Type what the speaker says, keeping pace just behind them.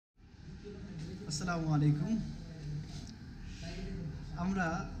আসসালামু আলাইকুম। আমরা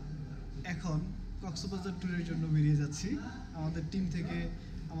এখন কক্সবাজার ট্যুরের জন্য বেরিয়ে যাচ্ছি। আমাদের টিম থেকে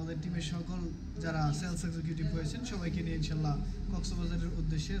আমাদের টিমের সকল যারা সেলস এক্সিকিউটিভ হয়েছেন সবাইকে নিয়ে ইনশাল্লাহ কক্সবাজারের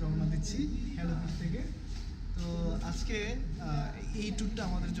উদ্দেশ্যে রওনা দিচ্ছি এয়ারপোর্ট থেকে। তো আজকে এই ট্যুরটা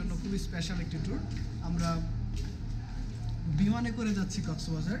আমাদের জন্য খুবই স্পেশাল একটি ট্যুর। আমরা বিমানে করে যাচ্ছি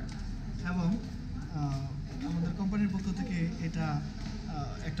কক্সবাজার এবং আমাদের কোম্পানির পক্ষ থেকে এটা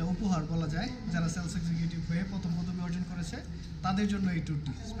একটা উপহার বলা যায়। যারা সেলস এক্সিকিউটিভ হয়ে প্রথম পদবি অর্জন করেছে তাদের জন্য এই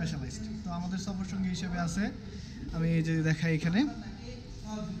ট্যুরটি স্পেশালাইজড। তো আমাদের সফর সঙ্গী হিসেবে আছে, আমি এই যে দেখাই এখানে,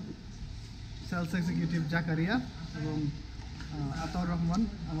 সেলস এক্সিকিউটিভ জাকারিয়া এবং আতাউর রহমান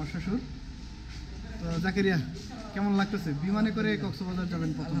আমার শ্বশুর। তো জাকারিয়া, কেমন লাগতেছে বিমানে করে কক্সবাজার যাবেন?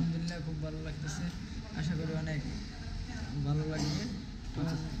 আলহামদুলিল্লাহ, খুব ভালো লাগতেছে। আশা করি অনেক ভালো লাগবে।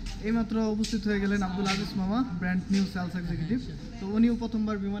 এইমাত্র উপস্থিত হয়ে গেলেন আব্দুল আজিজ মামা, ব্র্যান্ড নিউ সেলস এক্সিকিউটিভ। তো উনিও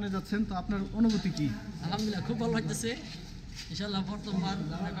প্রথমবার বিমানে যাচ্ছেন, তো আপনার অনুভূতি কি? আলহামদুলিল্লাহ, খুব ভালো লাগতেছে। ইনশাল্লাহ প্রথমবার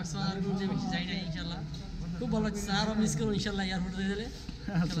আমরা কক্সবাজার ঘুরতে বেশি যাই না, ইনশাল্লাহ খুব ভালো লাগতেছে। আরও মিস করবো ইনশাল্লাহ এয়ারপোর্টে গেলে।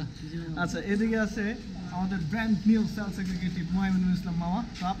 আচ্ছা, এদিকে আছে আমাদের brand new sales executive Muhaiminul ইসলাম মামা।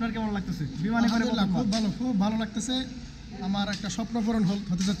 তো আপনার কেমন লাগতেছে বিমানে করে? খুব ভালো লাগতেছে। আমার একটা স্বপ্ন পূরণ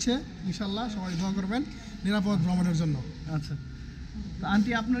হতে যাচ্ছে ইনশাল্লাহ। সবাই দোয়া করবেন নিরাপদ ভ্রমণের জন্য। আচ্ছা, তো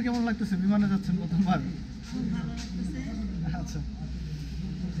আন্টি আপনার কেমন লাগতেছে বিমানে যাচ্ছেন প্রথমবার? আচ্ছা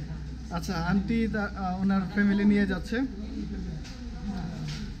আচ্ছা, আন্টি ওনার ফ্যামিলি নিয়ে যাচ্ছে।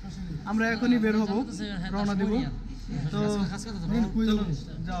 আমরা এখনই বের হব, রওনা দিব। তো চলুন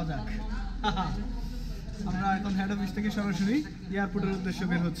যাওয়া যাক। আমরা এখন হেড অফিস থেকে সরাসরি এয়ারপোর্টের উদ্দেশ্যে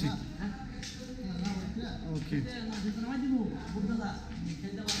বের হচ্ছি। ওকে,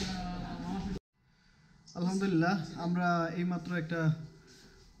 আলহামদুলিল্লাহ আমরা এইমাত্র একটা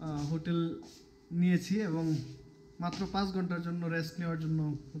হোটেল নিয়েছি এবং মাত্র 5 ঘন্টার জন্য রেস্ট নেওয়ার জন্য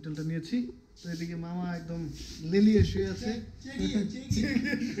হোটেলটা নিয়েছি। তো এদিকে মামা একদম লেলিয়ে শুয়ে আছে,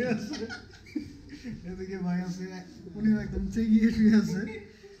 এদিকে ভাই আছে, উনিও একদম চেগিয়ে শুয়ে আছে।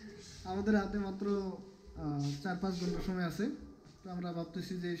 আমাদের হাতে মাত্র 4-5 ঘন্টা সময় আছে। তো আমরা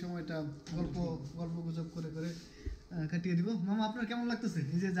ভাবতেছি যে এই সময়টা গল্প গুজব করে করে কাটিয়ে দিব। মামা, আপনার কেমন লাগতেছে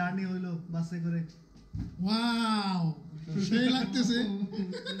এই যে জার্নি হইলো বাসে করে? ওয়াও, সেই লাগতেছে।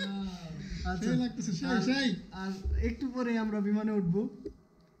 আচ্ছা, আর একটু পরে আমরা বিমানে উঠবো।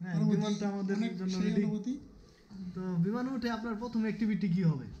 হ্যাঁ, বিমানটা আমাদের জন্য রেডি। তো বিমানে উঠে আপনার প্রথম অ্যাক্টিভিটি কি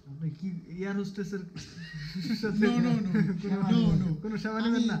হবে? আপনি কি এয়ার হোস্টেসের সাথে কোনো সেবা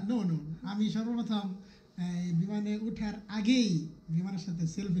নেবেন না? আমি সর্বপ্রথম বিমানে ওঠার আগেই বিমানের সাথে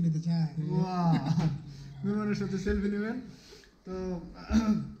সেলফি নিতে চাই। বিমানের সাথে সেলফি নেবেন? তো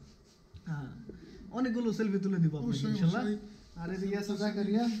অনেকগুলো সেলফি তুলে দিব আপনাকে ইনশাআল্লাহ। আর এদিকে আছে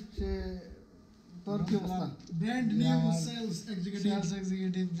জাকারিয়া, সে তোর কি অবস্থা? ব্র্যান্ড নিউ সেলস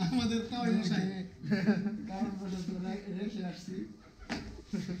এক্সিকিউটিভ আমাদের তাওই মশাই, কারণ বলে তো রেখে আসছি।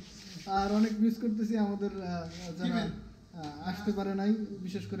 আর অনেক মিস করতেছি আমাদের যারা আসতে পারে নাই,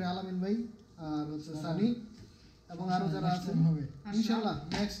 বিশেষ করে আলামিন ভাই আর হচ্ছে সানি এবং আরো যারা আছেন। হবে ইনশাআল্লাহ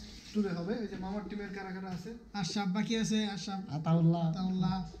নেক্সট ট্যুরে হবে। এই যে মামার টিমের কারা কারা আছে? আশরাফ বাকি আছে, আশরাফ, আতাউল্লাহ।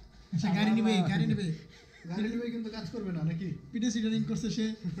 গাড়ি নিবে কিন্তু কাজ করবে না নাকি? পিটে সিটারিং করছে সে,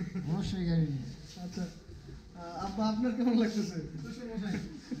 অবশ্যই গাড়ি নিবে। আচ্ছা আব্বা, আপনার কেমন লাগতেছে?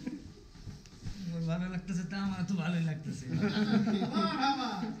 ভালো লাগতেছে, তা আমার তো ভালোই লাগতেছে।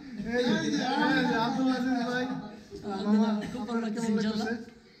 আব্দুল আজিজ ভাই, খুব ভালো লাগতেছে ইনশাআল্লাহ।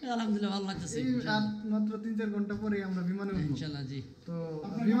 আলহামদুলিল্লাহ, ভালো লাগতেছে। মাত্র 3-4 ঘন্টা পরে আমরা বিমানে উঠবো ইনশাআল্লাহ। জি, তো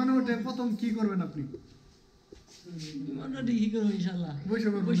বিমানে উঠে প্রথম কি করবেন আপনি? বিমানটা কি করবো ইনশাআল্লাহ?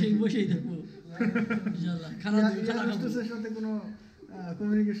 বসেই থাকবো ইনশাআল্লাহ। খানা হোস্টেসের সাথে কোনো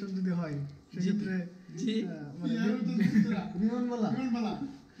কমিউনিকেশন যদি হয় সেক্ষেত্রে মানে বিমানবালা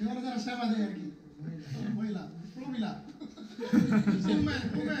যারা সেবা দেয় আর কি, মহিলা প্রমিলা।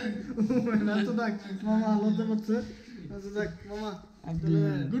 আচ্ছা দেখ মামা, লজ্জা করছে। আচ্ছা দেখ মামা,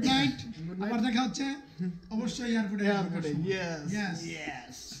 গুড নাইট। আবার দেখা হচ্ছে অবশ্যই এয়ারপোর্টে।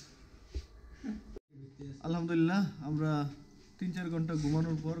 ইয়েস। আলহামদুলিল্লাহ আমরা 3-4 ঘন্টা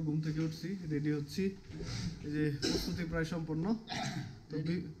ঘুমানোর পর ঘুম থেকে উঠছি, রেডি হচ্ছি। এই যে প্রস্তুতি প্রায় সম্পন্ন। তো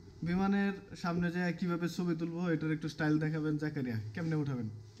বিমানের সামনে যায় কিভাবে ছবি তুলবো এটার একটু স্টাইল দেখাবেন জাকারিয়া, কেমনে উঠাবেন?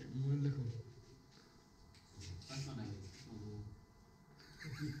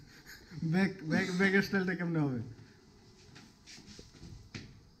 ব্যাগের স্টাইলটা কেমনে হবে?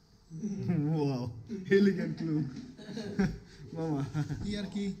 ওয়াও, এলিগেন্ট লুক মামা। কি আর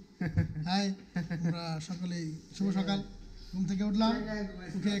কি, হাই, আমরা সকলেই শুভ সকাল। ঘুম থেকে উঠলাম,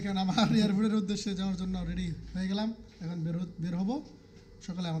 উঠে এখন আবার এয়ারপোর্টের উদ্দেশ্যে যাওয়ার জন্য রেডি হয়ে গেলাম। এখন বের হব।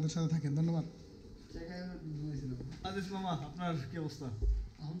 সকালে আমাদের সাথে থাকেন, ধন্যবাদ। আজিজ মামা, আপনার কি অবস্থা?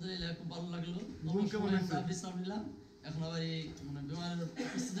 আলহামদুলিল্লাহ খুব ভালো লাগলো। ঘুম কেমন হয়েছে? আমরা বিশ্রাম নিলাম। এখন আবার এই মানে বিমানের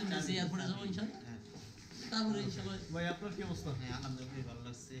প্রস্তুতি নিচ্ছি, এয়ারপোর্টে যাবো ইনশাআল্লাহ। তারপরে ইনশাআল্লাহ। ভাই আপনার কি অবস্থা? হ্যাঁ আলহামদুলিল্লাহ ভালো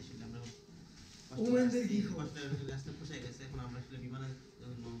লাগছে। আসলে আমরা ওমেনদের কি খবর? কষ্টের রাস্তা পোষায় গেছে। এখন আমরা আসলে বিমানে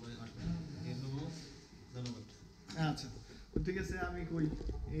যখন নম্বরে আসবো ধন্যবাদ। আচ্ছা ঠিক আছে, আমি কই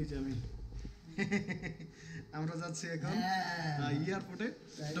এই যে আমি আমরা যাচ্ছি এখন এয়ারপোর্টে,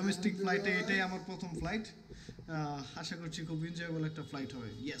 ডোমেস্টিক ফ্লাইটে। এটাই আমার প্রথম ফ্লাইট। আশা করছি খুব এনজয়েবল একটা ফ্লাইট হবে।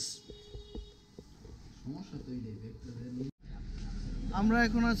 ইয়েস, আমরা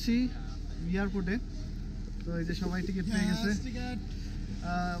এখন আছি এয়ারপোর্টে। তো এই যে সবাই টিকিট পেয়ে গেছে।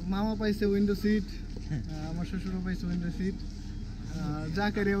 মামা পাইছে উইন্ডো সিট, আমার শ্বশুরও পাইছে window seat,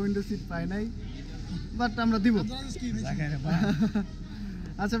 Zakaria window seat পায় নাই, বাট আমরা দিব।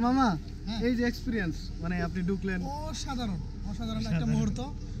 আচ্ছা মামা, এই যে এক্সপিরিয়েন্স, মানে আপনি ঢুকলেন, অসাধারণ অসাধারণ একটা মুহূর্ত।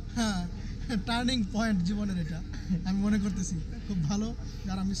 হ্যাঁ, টার্নিং পয়েন্ট জীবনের এটা আমি মনে করতেছি। খুব ভালো,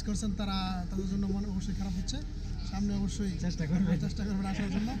 যারা মিস করছেন তাদের জন্য মনে অবশ্যই খারাপ হচ্ছে। সামনে অবশ্যই চেষ্টা করবেন আসার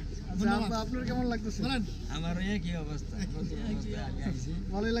জন্য। আচ্ছা, আপনার কেমন লাগতেছে? বলেন। আমার একই অবস্থা, নতুন অবস্থায় আমি আইছি।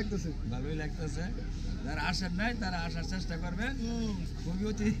 ভালোই লাগতেছে। ভালোই লাগতেছে। যারা আসার নাই তারা আসার চেষ্টা করবেন খুবই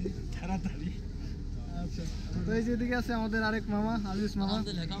অতি তাড়াতাড়ি। আচ্ছা, তো এই যে এদিকে আছে আমাদের আরেক মামা, আজিজ মামা।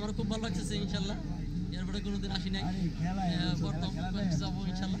 আলহামদুলিল্লাহ আমার খুব ভালো লাগতেছে ইনশাআল্লাহ। এয়ারপোর্টে কোনোদিন আসি নাই, প্রথম যাবো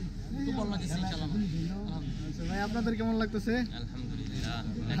ইনশাআল্লাহ। খুব ভালো লাগতেছে ইনশাআল্লাহ। আচ্ছা ভাই, আপনাদের কেমন লাগতেছে? আলহামদুলিল্লাহ,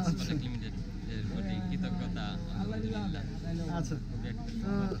 নেক্সট প্রজেক্ট লিমিটেড এর প্রতি কৃতজ্ঞতা। আলহামদুলিল্লাহ। আচ্ছা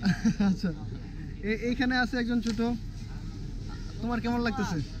তো আচ্ছা, এইখানে আছে একজন ছোট, তোমার কেমন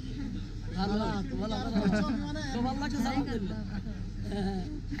লাগতেছে? ভালো লাগতেছে আলহামদুলিল্লাহ।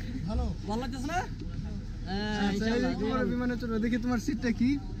 ভালো ভালো লাগতেছে না? আচ্ছা, এই তোমার বিমানে চড়ো, দেখি তোমার সিটটা কি?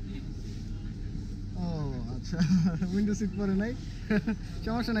 ও আচ্ছা, উইন্ডো সিট পরে নাই,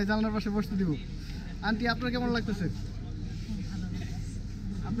 সমস্যা নাই, জানলার পাশে বসতে দিব। আন্টি, আপনার কেমন লাগতেছে?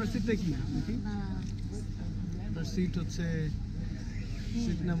 আপনার সিটটা কি দেখি? আপনার সিট হচ্ছে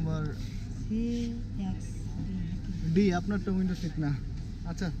সিট নাম্বার ডি, আপনারটা উইন্ডো সিট না।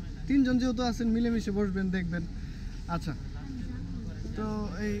 আচ্ছা, তিনজন যেহেতু আছেন, মিলেমিশে বসবেন, দেখবেন। আচ্ছা, তো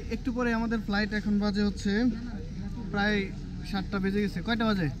এই একটু পরে আমাদের ফ্লাইট, এখন বাজে হচ্ছে প্রায় 7টা বেজে গেছে। কয়টা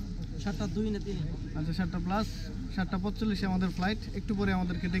বাজে? 7:02 না 3? আচ্ছা, 7টা প্লাস, 7:45 আমাদের ফ্লাইট। একটু পরে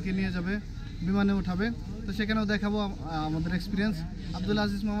আমাদেরকে ডেকে নিয়ে যাবে, বিমানে উঠাবে। তো সেখানেও দেখাবো আমাদের এক্সপিরিয়েন্স। আব্দুল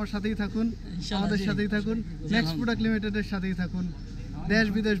আজিজ মামার সাথেই থাকুন, আমাদের সাথেই থাকুন, নেক্সট প্রোডাক্ট লিমিটেডের সাথেই থাকুন, দেশ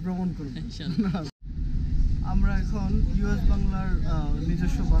বিদেশ ভ্রমণ করুন। আমরা এখন ইউএস বাংলার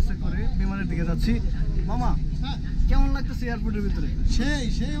নিজস্ব বাসে করে বিমানের দিকে যাচ্ছি। মামা, হ্যাঁ, কেমন লাগতেছে এয়ারপোর্টের ভিতরে?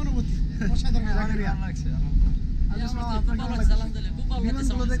 সেই অনুভূতি অসাধারণ জাকারিয়া, লাগছে। আজিজ মামা, আপনার কেমন লাগতেছে? আলহামদুলিল্লাহ খুব ভালো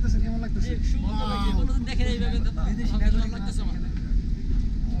লাগতেছে। বিমানগুলো দেখতেছেন কেমন লাগতেছে? সুন্দর লাগছে, কোনোদিন দেখে নাই এইভাবে। ভালো লাগতেছে আমার।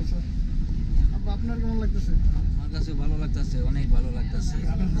 আচ্ছা, আব্বা, আপনার কেমন লাগতেছে? আমার কাছে ভালো লাগতেছে, অনেক ভালো লাগতেছে।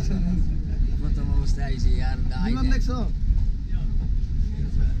 প্রথম অবস্থায় আইছি আর বিমান দেখছো?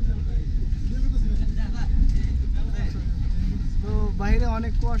 তো বাইরে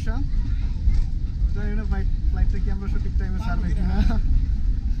অনেক কুয়াশা, জানি না ফ্লাইটটা কি আমরা সঠিক টাইমে ছাড়বে কিনা।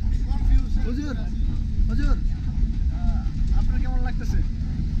 হুজুর হুজুর, আপনার কেমন লাগতেছে?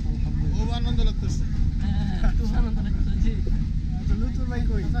 খুব আনন্দ লাগতেছে। খুব আনন্দ লাগতেছে। জি। আচ্ছা, লুতুর ভাই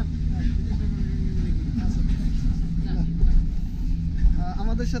কই?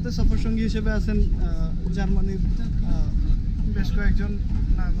 আমাদের সাথে সফর সঙ্গী হিসেবে আছেন জার্মানির বেশ কয়েকজন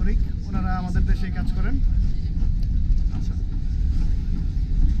নাগরিক, ওনারা আমাদের দেশেই কাজ করেন। আচ্ছা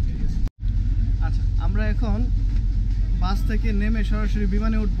আচ্ছা, আমরা এখন বাস থেকে নেমে সরাসরি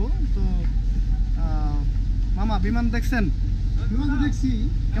বিমানে উঠবো। তো মামা, বিমান দেখছেন? বিমান দেখছি।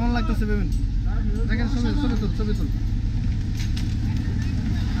 কেমন লাগতেছে বিমান? দেখেন, ছবি তুল।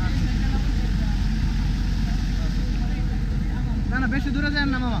 না না, বেশি দূরে যান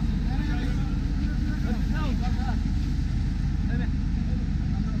না মামা।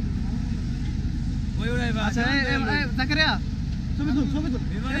 আচ্ছা, জাকারিয়া, ছবি তুল।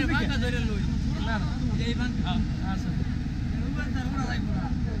 না না, আচ্ছা,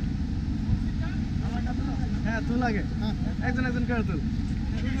 হ্যাঁ তুল লাগে, একজন করে তুল।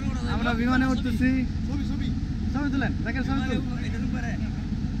 আমরা বিমানে উঠতেছি, ছবি তুলেন। জাকের ছবি তুল,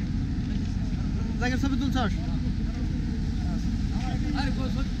 জাকের ছবি তুলছস?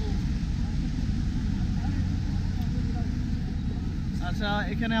 আচ্ছা,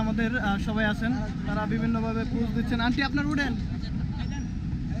 এখানে আমাদের সবাই আছেন, তারা বিভিন্নভাবে পোজ দিচ্ছেন। আন্টি, আপনার উঠেন,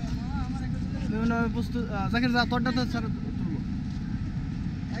 বিভিন্নভাবে প্রস্তুত। জাকের যা, তোরটা তো স্যার তুলবো।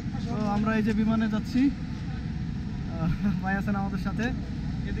 তো আমরা এই যে বিমানে যাচ্ছি, ভাই আছেন আমাদের সাথে।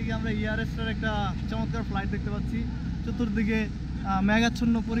 এদিকে আমরা ইয়ারেস্টের একটা চমৎকার ফ্লাইট দেখতে পাচ্ছি। চতুর্দিকে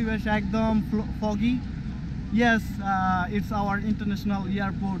মেঘাচ্ছন্ন পরিবেশ, একদম foggy. Yes, it's our international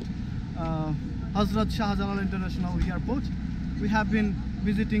airport, Hazrat Shah Jalal International Airport. We have been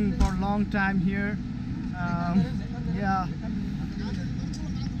visiting for a long time here. Yeah,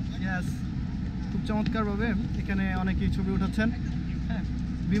 yes. খুব চমৎকারভাবে এখানে অনেকেই ছবি উঠাচ্ছেন। হ্যাঁ,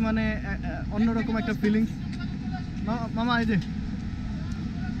 বিমানে অন্যরকম একটা ফিলিংস। মামা এই যে,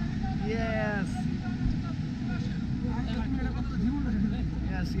 ইয়েস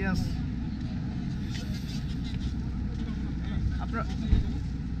ইয়েস ইয়েস। আপনার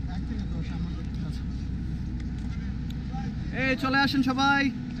এই চলে আসেন সবাই।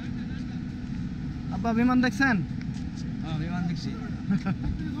 আব্বা বিমান দেখছেন? বিমান দেখছি।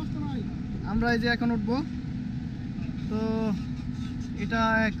 আমরা এই যে এখন উঠবো, তো এটা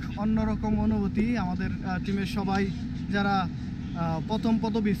এক অন্যরকম অনুভূতি। আমাদের টিমের সবাই যারা প্রথম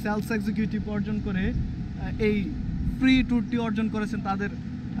পদবী সেলস এক্সিকিউটিভ অর্জন করে এই ফ্রি ট্যুরটি অর্জন করেছেন তাদের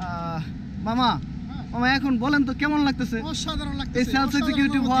মামা মামা এখন বলেন তো কেমন লাগতেছে? অসাধারণ এই লাগতেছে। সেলস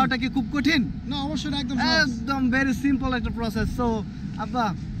এক্সিকিউটিভ হওয়াটা কি খুব কঠিন? না, অবশ্যই না, একদম সহজ। একদম ভেরি সিম্পল একটা প্রসেস। সো আব্বা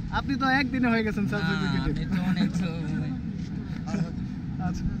আপনি তো একদিনে হয়ে গেছেন সেলস এক্সিকিউটিভ। আমি তো অনেক তো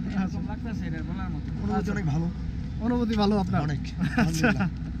আচ্ছা আচ্ছা, লাগতেছে এটা বলার মতো। অনুভূতি অনেক ভালো। অনুভূতি ভালো আপনার? অনেক। আচ্ছা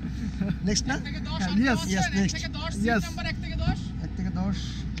নেক্সট না? Yes yes, next. ইয়েস 1 থেকে 10।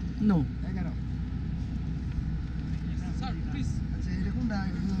 নো 11। আচ্ছা, এটা কোনটা?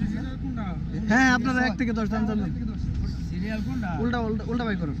 হ্যাঁ আপনারা 1 থেকে 10 জান জান। সিরিয়াল কোনটা? উল্টা উল্টা উল্টা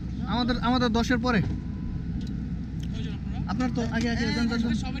বাই করুন। আমাদের 10-এর পরে। আপনার তো আগে আগে জান জান।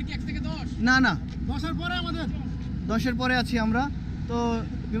 সবার কি 1 থেকে 10? না না 10 এর পরে আমাদের 10-এর পরে আছি আমরা। তো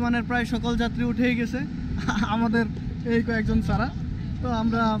বিমানের প্রায় সকল যাত্রী উঠেই গেছে, আমাদের এই কয়েকজন ছাড়া। তো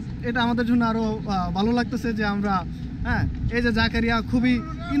আমরা এটা আমাদের জন্য আরো ভালো লাগতেছে যে আমরা, হ্যাঁ, এই যে জাকারিয়া খুবই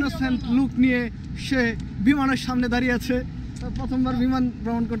ইনোসেন্ট লুক নিয়ে সে বিমানের সামনে দাঁড়িয়ে আছে, প্রথমবার বিমান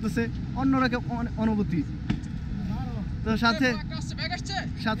ভ্রমণ করতেছে, অন্যরকম অনুভূতি। তো সাথে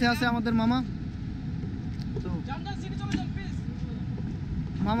সাথে আছে আমাদের মামা। তো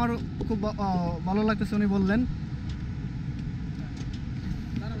মামারও খুব ভালো লাগতেছে, উনি বললেন।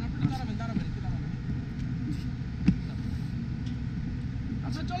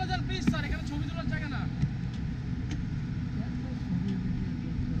 আচ্ছা চলে যান প্লিজ স্যার, এখানে ছবি তোলার জায়গা না।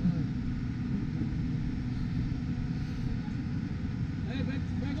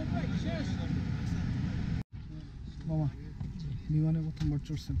 মামা বিমানে প্রথমবার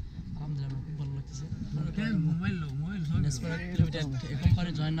চড়ছেন? আলহামদুলিল্লাহ আমার খুব ভালো লাগতেছে। মোবাইল এই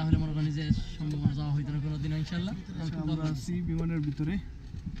কোম্পানি জয়েন না হলে মনে করেন যে সম্ভাবনা যাওয়া হইতো না কোনোদিন ইনশাআল্লাহ। আমার খুব ভালো আমরা লাগছে। আছি বিমানের ভিতরে।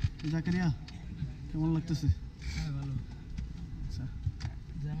 জাকারিয়া কেমন লাগতেছে? হ্যাঁ ভালো। আচ্ছা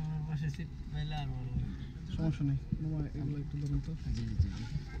জানার পাশে সিট পাইলে আর ভালো। সমস্যা নেই মামা, এগুলো একটু ধরুন তো।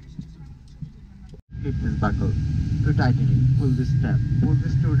 Fitness buckle. To tighten it, pull this tab. Pull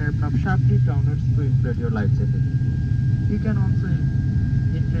this screwdriver knob sharply downwards to inflate your life jacket. You can also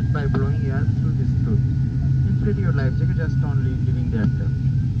inflate by blowing air through this screw. Inflate your life jacket just only leaving the aircraft.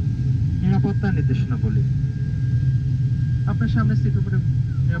 নিরাপত্তা নির্দেশনাবলী। আপনার সামনে seat উপরে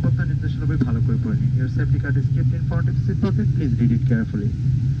নিরাপত্তা নির্দেশনাবলী ভালো করে পড়ে নিন। Your safety card is kept in front of the seat pocket. Please read it carefully.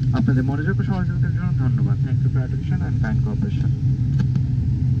 আপনাদের মনোযোগ ও সহযোগিতার জন্য ধন্যবাদ। Thank you for your attention and kind cooperation.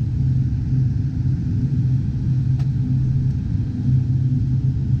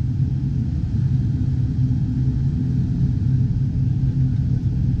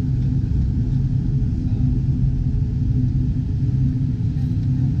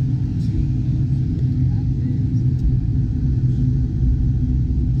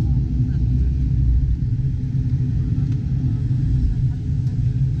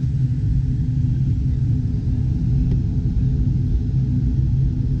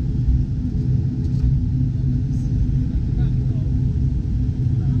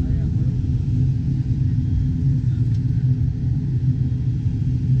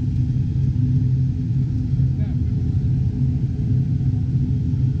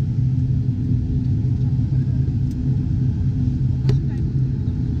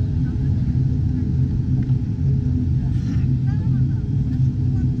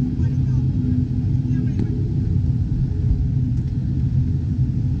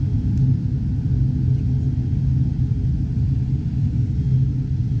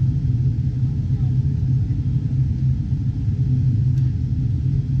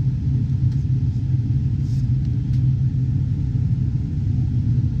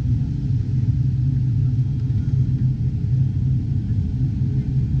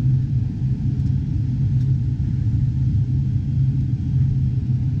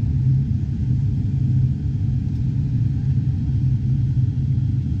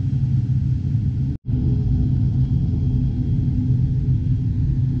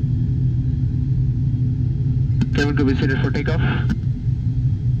 going to be seated for takeoff.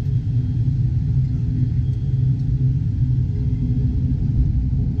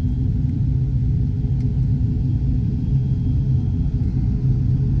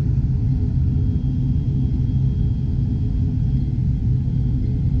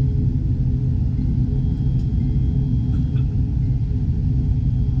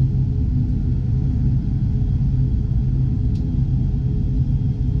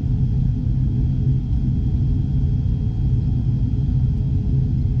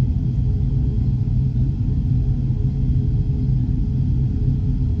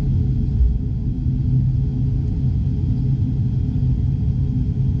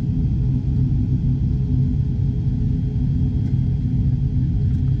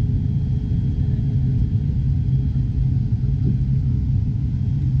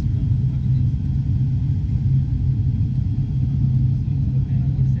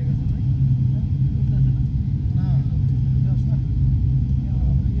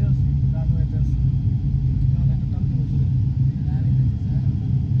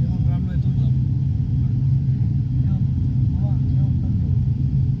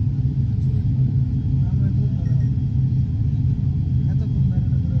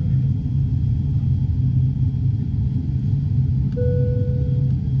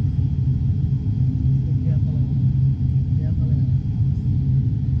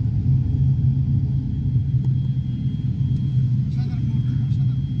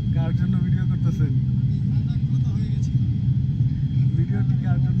 কার জন্য ভিডিও করতেছেন? ভিডিওটি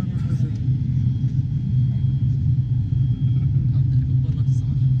কার জন্য করতেছেন?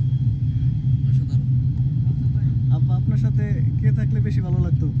 আব্বা, আপনার সাথে কে থাকলে বেশি ভালো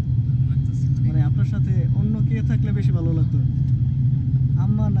লাগতো? মানে আপনার সাথে অন্য কে থাকলে বেশি ভালো লাগতো,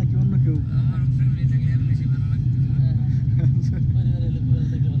 আম্মা নাকি অন্য কেউ?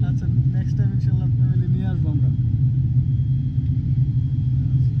 আচ্ছা, নেক্সট টাইম ইনশাল্লাহ ফ্যামিলি নিয়ে আসবো আমরা।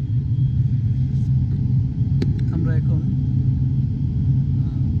 আমরা এখন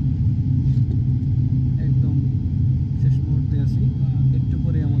একদম শেষ মুহূর্তে আছি, একটু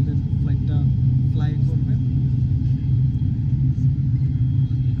পরে আমাদের ফ্লাইটটা ফ্লাই করবে।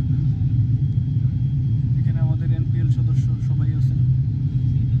 এখানে আমাদের NPL সদস্য সবাই আছেন,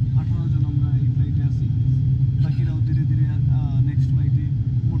 18 জন আমরা এই ফ্লাইটে আছি। বাকিরাও ধীরে ধীরে নেক্সট ফ্লাইটে,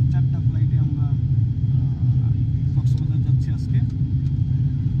 মোট 4টা ফ্লাইটে আমরা কক্সবাজার যাচ্ছি আজকে।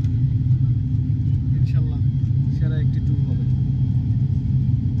 ইনশাল্লাহ সেরা একটি ট্যুর হবে।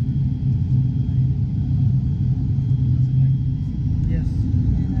 Yes.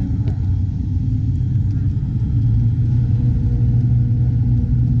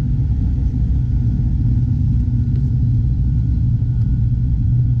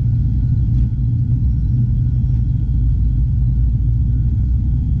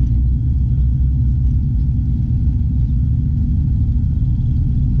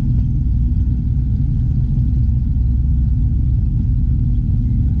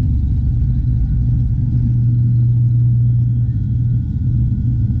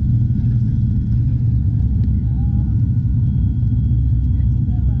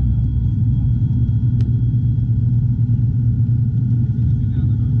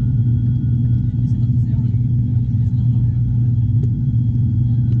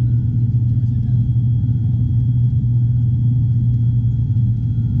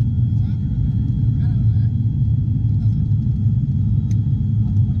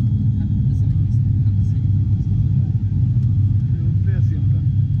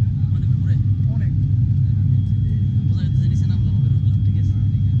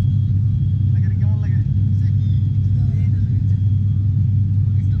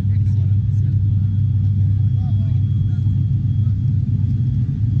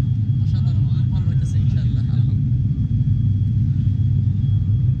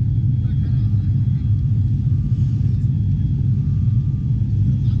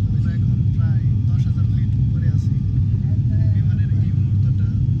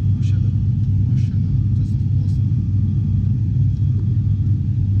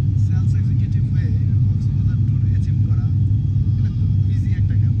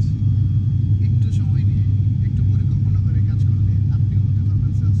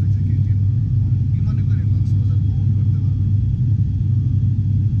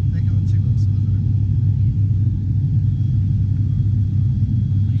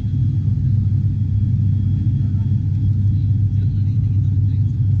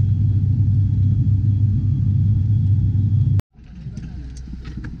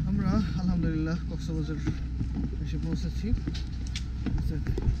 কক্সবাজার এসে পৌঁছেছি। It's a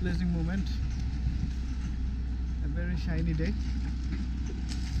pleasing moment, a very shiny day.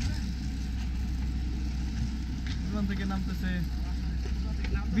 বিমান থেকে নামতেছে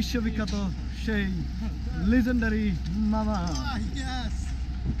বিশ্ববিখ্যাত সেই লেজেন্ডারি মামা। ইয়েস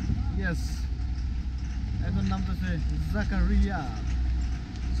ইয়েস, এখন নামতেছে জাকারিয়া।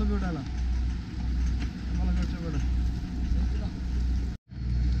 ছবি উঠালাম, ভালো করে ছবি ওঠা।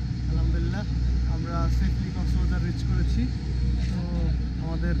 আলহামদুলিল্লাহ আমরা সেফলি কক্সবাজার রিচ করেছি। তো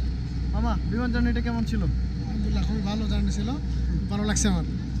আমাদের মামা বিমান জার্নিটা কেমন ছিল? আলহামদুলিল্লাহ খুবই ভালো জার্নি ছিল, ভালো লাগছে আমার।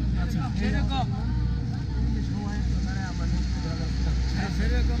 আচ্ছা সেরকম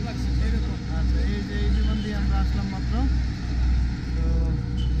আচ্ছা, এই যে এই বিমান দিয়ে আমরা আসলাম মাত্র। তো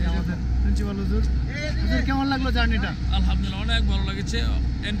এই আমাদের প্রিন্সিপাল হুজুর, হুজুর কেমন লাগলো জার্নিটা? আলহামদুলিল্লাহ অনেক ভালো লাগছে,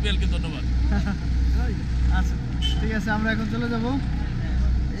 NPL কে ধন্যবাদ। আচ্ছা ঠিক আছে, আমরা এখন চলে যাব।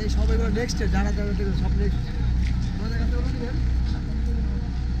 এই সবাই নেক্সট যারা যারা সব নেক্সট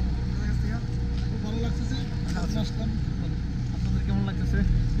খুব ভালো লাগতেছে। আসলাম, আপনাদের কেমন লাগতেছে?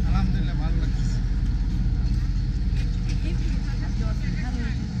 আলহামদুলিল্লাহ ভালো লাগতেছে।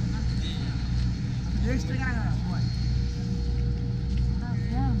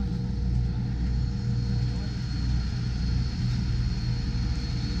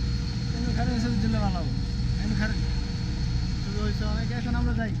 এখন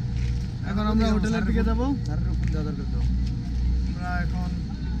আমরা যাই, এখন আমরা হোটেলের দিকে যাব। আমরা এখন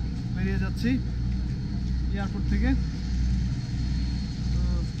বেরিয়ে যাচ্ছি এয়ারপোর্ট থেকে। তো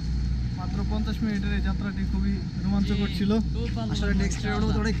মাত্র 50 মিনিটের এই যাত্রাটি খুবই রোমাঞ্চকর ছিল। আসলে নেক্সট রাউন্ড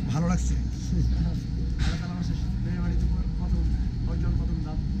মতো অনেক ভালো লাগছে।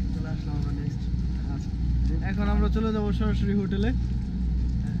 এখন আমরা চলে যাব সরাসরি হোটেলে।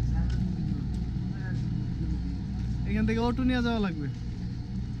 এখান থেকে অটো নিয়ে যাওয়া লাগবে।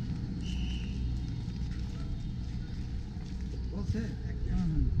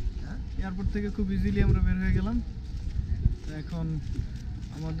 এয়ারপোর্ট থেকে খুব ইজিলি আমরা বের হয়ে গেলাম। তো এখন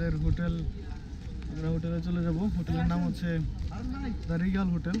আমাদের হোটেল, আমরা হোটেলে চলে যাব। হোটেলের নাম হচ্ছে দ্য রিগাল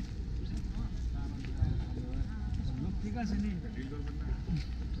হোটেল।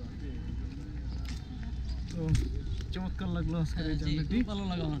 তো চমৎকার লাগলো আজকের এই জার্নিটি। ভালো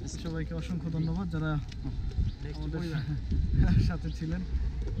লাগলো আমার কাছে। সবাইকে অসংখ্য ধন্যবাদ যারা আমাদের সাথে ছিলেন।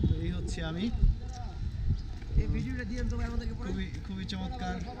 তো এই হচ্ছে আমি। খুবই খুবই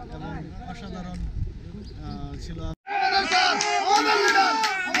চমৎকার এবং অসাধারণ ছিল।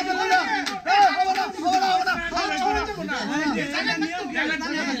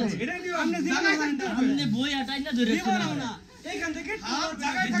 আপনি বই আটাই না ধরে না এইখান থেকে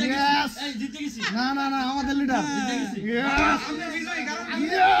জিতে গেছি। না না না, আমাদের লিডার জিতে গেছি।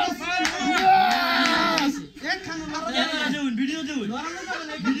 ভিডিও দেন,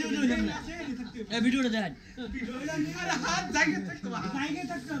 ভিডিও দেন, এই ভিডিওটা দেন। হাত জায়গা থাকতে হবে, জায়গা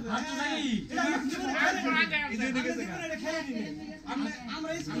থাকতে হবে, হাত তো জায়গায়। আমরা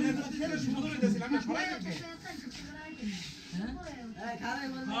স্কুলে খেলে শুরু করে দিয়েছিলাম, আমরা সবাই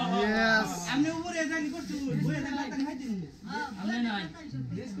Yes. আমি উপরে জানি করতে বই দেন লাগতে খাইতে নি আমি নাই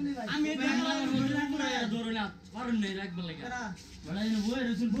আমি ধরে না পারুন নাই রাখবে লাগে বড়াই না বই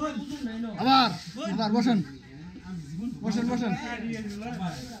রসুন বই বুঝুন নাই না আবার আবার বসেন বসেন বসেন।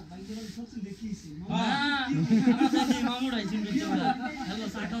 দেখিছি মামুড়াই চিন্তা হ্যালো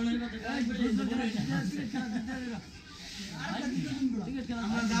সাকাউনের কথা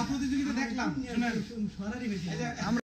আমরা যা প্রতিযোগিতা দেখলাম শুনেন সরারি বেশি।